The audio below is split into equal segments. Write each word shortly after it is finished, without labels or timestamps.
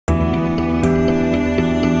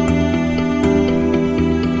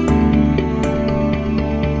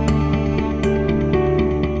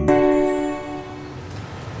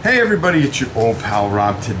everybody, it's your old pal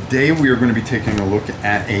Rob. Today we are going to be taking a look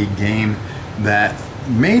at a game that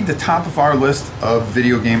made the top of our list of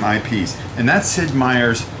video game IPs, and that's Sid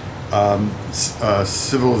Meier's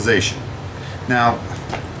Civilization. Now,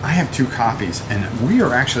 I have two copies, and we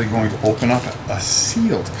are actually going to open up a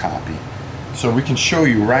sealed copy so we can show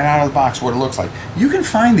you right out of the box what it looks like. You can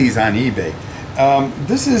find these on eBay.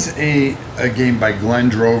 This is a game by Glenn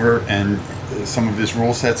Drover and some of his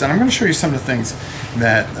rule sets, and I'm going to show you some of the things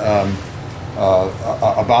that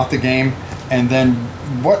about the game, and then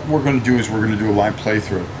what we're going to do is we're going to do a live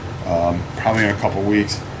playthrough probably in a couple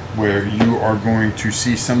weeks, where you are going to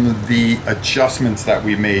see some of the adjustments that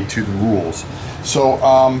we made to the rules. So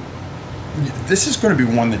this is going to be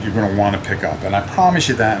one that you're going to want to pick up, and I promise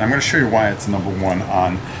you that, and I'm going to show you why it's #1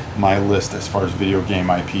 on my list as far as video game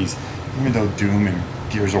IPs. Even though Doom and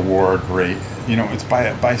Gears of War are great, you know, it's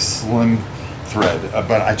by slim thread,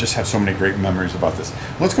 but I just have so many great memories about this.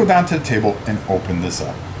 Let's go down to the table and open this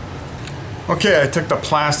up. Okay, I took the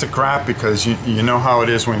plastic wrap because you know how it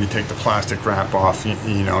is when you take the plastic wrap off.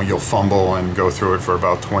 You know, you'll fumble and go through it for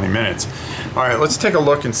about 20 minutes. All right, let's take a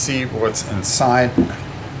look and see what's inside.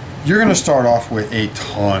 You're going to start off with a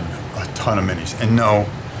ton of minis, and no,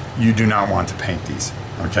 you do not want to paint these.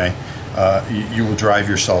 Okay, you will drive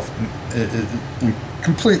yourself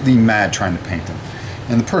completely mad trying to paint them.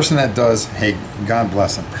 And the person that does, hey, God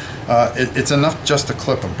bless them. It's enough just to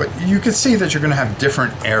clip them, but you can see that you're going to have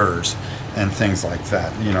different errors and things like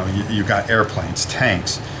that. You know, you got airplanes,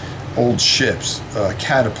 tanks, old ships,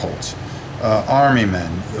 catapults, army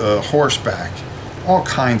men, horseback, all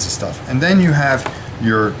kinds of stuff. And then you have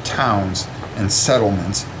your towns and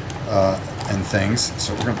settlements and things.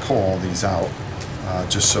 So we're going to pull all these out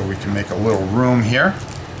just so we can make a little room here.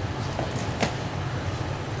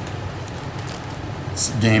 This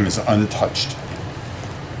game is untouched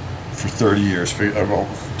for 30 years, well,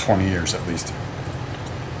 20 years at least.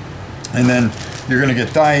 And then you're going to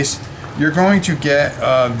get dice. You're going to get,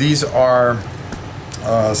 these are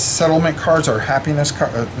settlement cards, or happiness,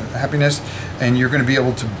 and you're going to be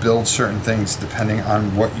able to build certain things depending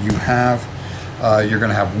on what you have. You're going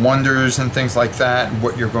to have wonders and things like that.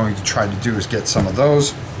 What you're going to try to do is get some of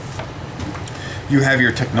those. You have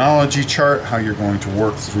your technology chart, how you're going to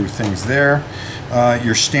work through things there.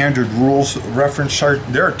 Your standard rules reference chart.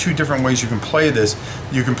 There are two different ways you can play this.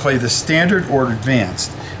 You can play the standard or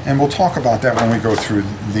advanced, and we'll talk about that when we go through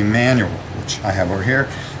the manual, which I have over here.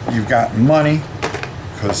 You've got money,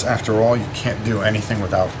 because after all, you can't do anything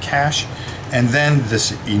without cash. And then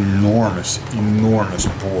this enormous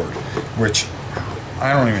board, which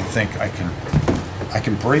I don't even think I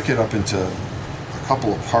can break it up into a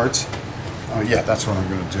couple of parts. Oh yeah, that's what I'm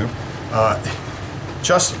going to do.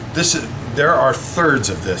 Just this is, there are thirds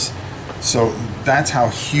of this, so that's how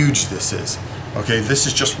huge this is. Okay, this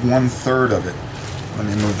is just 1/3 of it. Let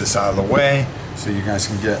me move this out of the way so you guys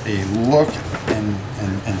can get a look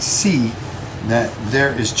and see that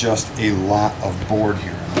there is just a lot of board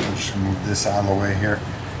here. I'm just gonna move this out of the way here,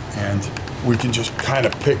 and we can just kind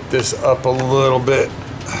of pick this up a little bit.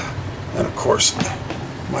 And of course,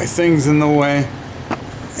 my thing's in the way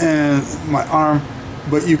and my arm,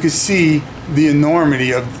 but you can see the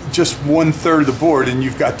enormity of just 1/3 of the board, and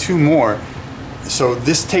you've got two more. So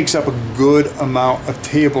this takes up a good amount of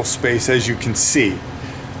table space, as you can see.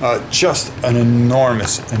 Just an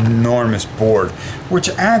enormous board, which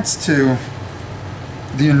adds to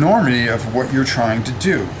the enormity of what you're trying to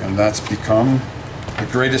do, and that's become the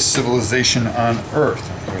greatest civilization on Earth.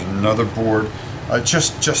 There's another board,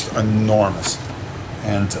 just enormous,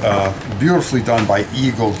 and beautifully done by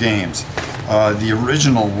Eagle Games. The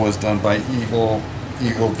original was done by Eagle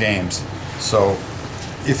Games. So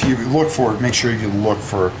if you look for it, make sure you look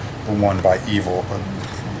for the one by Eagle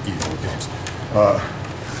Games.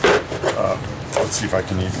 Let's see if I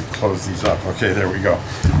can even close these up. Okay, there we go.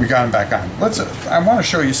 We got them back on. I want to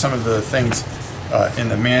show you some of the things in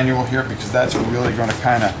the manual here, because that's really going to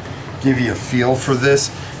kind of give you a feel for this.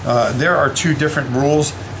 There are two different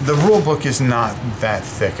rules. The rule book is not that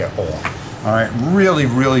thick at all. All right, really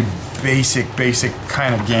basic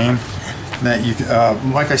kind of game that you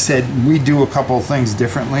like I said, we do a couple of things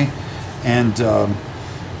differently, and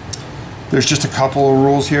there's just a couple of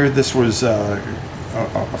rules here. This was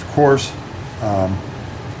of course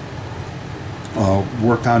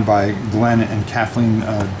worked on by Glenn and Kathleen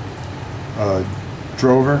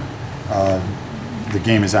Drover. The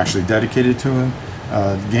game is actually dedicated to him.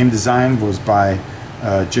 Game design was by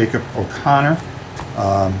Jacob O'Connor.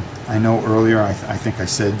 I know earlier I think I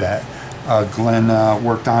said that Glenn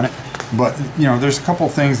worked on it, but you know, there's a couple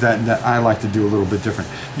of things that I like to do a little bit different.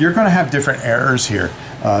 You're going to have different errors here.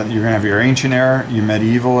 You're going to have your ancient era, your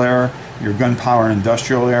medieval era, your gunpowder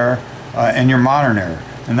industrial era, and your modern era.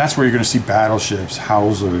 And that's where you're going to see battleships,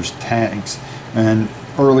 howsers, tanks, and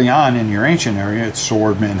early on in your ancient area, it's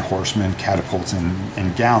swordmen, horsemen, catapults,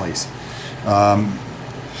 and galleys.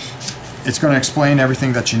 It's going to explain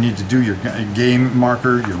everything that you need to do, your game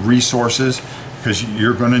marker, your resources, because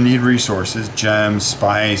you're going to need resources, gems,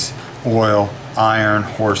 spice, oil, iron,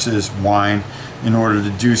 horses, wine, in order to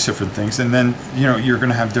do different things. And then, you know, you're going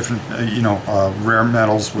to have different, rare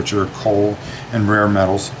metals, which are coal and rare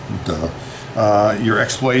metals. Duh. Your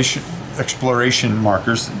exploration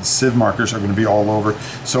markers, Civ markers, are going to be all over.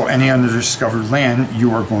 So any undiscovered land,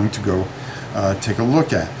 you are going to go take a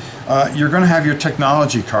look at. You're going to have your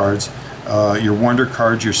technology cards, your wonder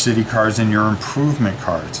cards, your city cards, and your improvement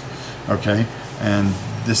cards. Okay, and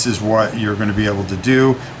this is what you're going to be able to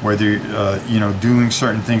do. Whether doing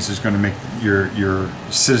certain things is going to make your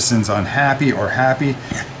citizens unhappy or happy,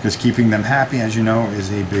 because keeping them happy, as you know,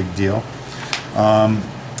 is a big deal.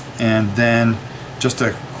 And then just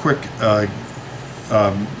a quick,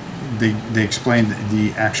 they explained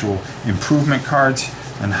the actual improvement cards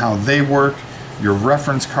and how they work, your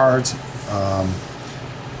reference cards,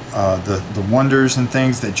 the wonders and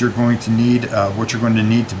things that you're going to need, what you're going to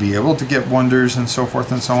need to be able to get wonders and so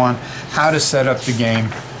forth and so on, how to set up the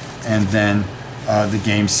game, and then the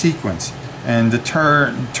game sequence. And the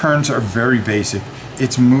turns are very basic.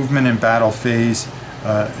 It's movement and battle phase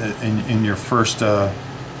in your first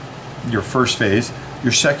phase.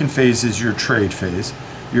 Your second phase is your trade phase.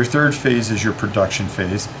 Your third phase is your production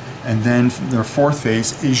phase. And then the fourth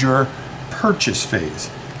phase is your purchase phase.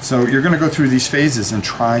 So you're going to go through these phases and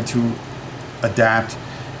try to adapt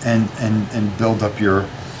and build up your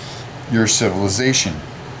civilization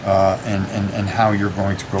and how you're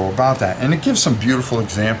going to go about that. And it gives some beautiful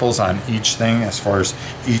examples on each thing as far as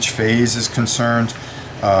each phase is concerned.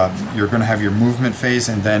 You're going to have your movement phase,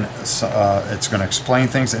 and then it's going to explain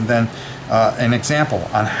things, and then an example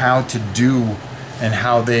on how to do and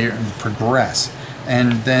how they progress.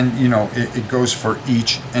 And then, you know, it goes for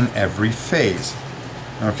each and every phase.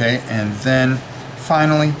 Okay, and then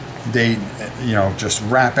finally they, just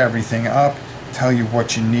wrap everything up, tell you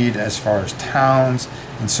what you need as far as towns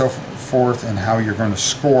and so forth, and how you're going to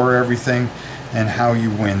score everything and how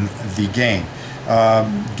you win the game.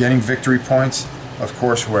 Getting victory points, of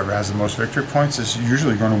course, whoever has the most victory points is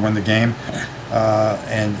usually going to win the game,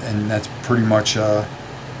 and that's pretty much how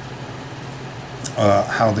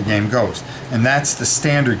the game goes. And that's the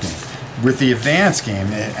standard game. With the advanced game,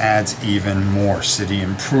 it adds even more city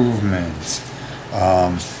improvements,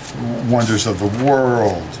 wonders of the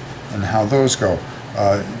world, and how those go.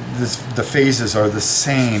 The phases are the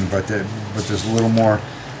same, but there's a little more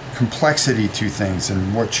complexity to things,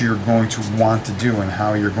 and what you're going to want to do, and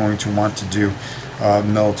how you're going to want to do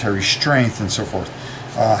military strength and so forth.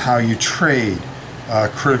 How you trade,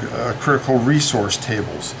 critical resource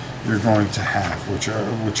tables you're going to have,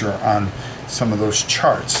 which are on some of those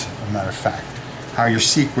charts. Matter of fact, how your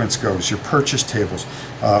sequence goes, your purchase tables,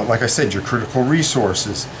 like I said, your critical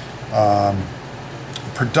resources,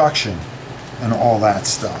 production, and all that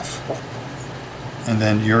stuff. And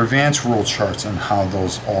then your advanced rule charts and how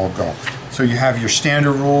those all go. So you have your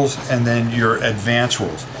standard rules and then your advanced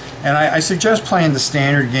rules. And I suggest playing the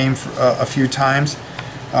standard game for, a few times,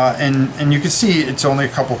 and you can see it's only a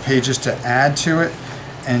couple pages to add to it.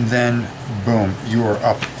 And then, boom, you are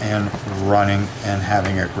up and running and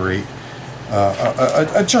having a great,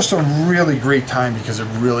 just a really great time, because it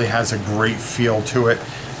really has a great feel to it,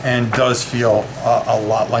 and does feel a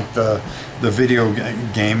lot like the video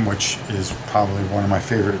game, which is probably one of my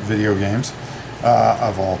favorite video games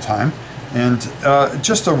of all time. And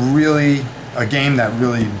just a game that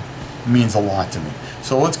really means a lot to me.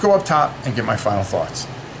 So let's go up top and get my final thoughts.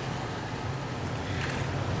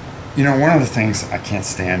 You know, one of the things I can't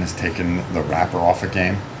stand is taking the wrapper off a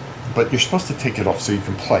game, but you're supposed to take it off so you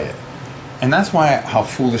can play it. And that's how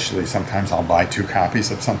foolishly sometimes I'll buy 2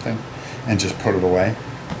 copies of something and just put it away.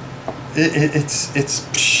 It's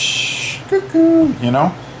cuckoo, you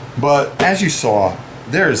know? But as you saw,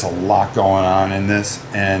 there is a lot going on in this,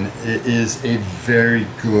 and it is a very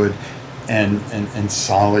good and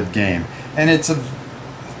solid game. And it's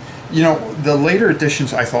the later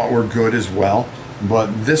editions I thought were good as well.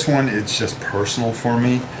 But this one, it's just personal for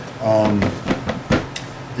me.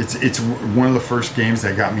 It's one of the first games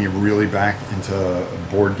that got me really back into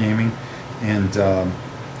board gaming, and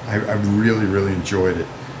I really enjoyed it.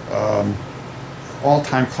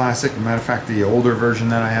 All-time classic. Matter of fact, the older version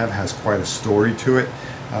that I have has quite a story to it,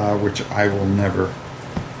 which I will never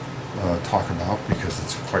talk about because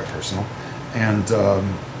it's quite personal, and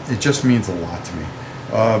it just means a lot to me.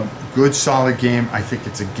 Good solid game. I think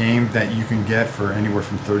it's a game that you can get for anywhere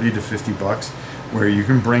from 30 to 50 bucks, where you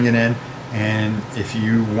can bring it in, and if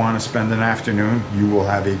you want to spend an afternoon, you will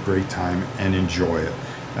have a great time and enjoy it.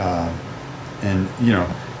 And you know,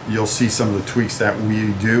 you'll see some of the tweaks that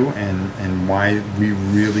we do and why we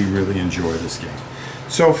really, really enjoy this game.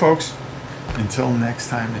 So folks, until next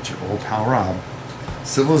time, it's your old pal Rob.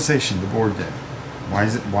 Civilization, the board game. Why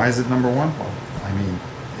is it number one? Well, I mean,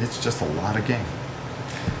 it's just a lot of game.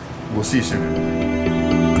 We'll see you soon, everybody.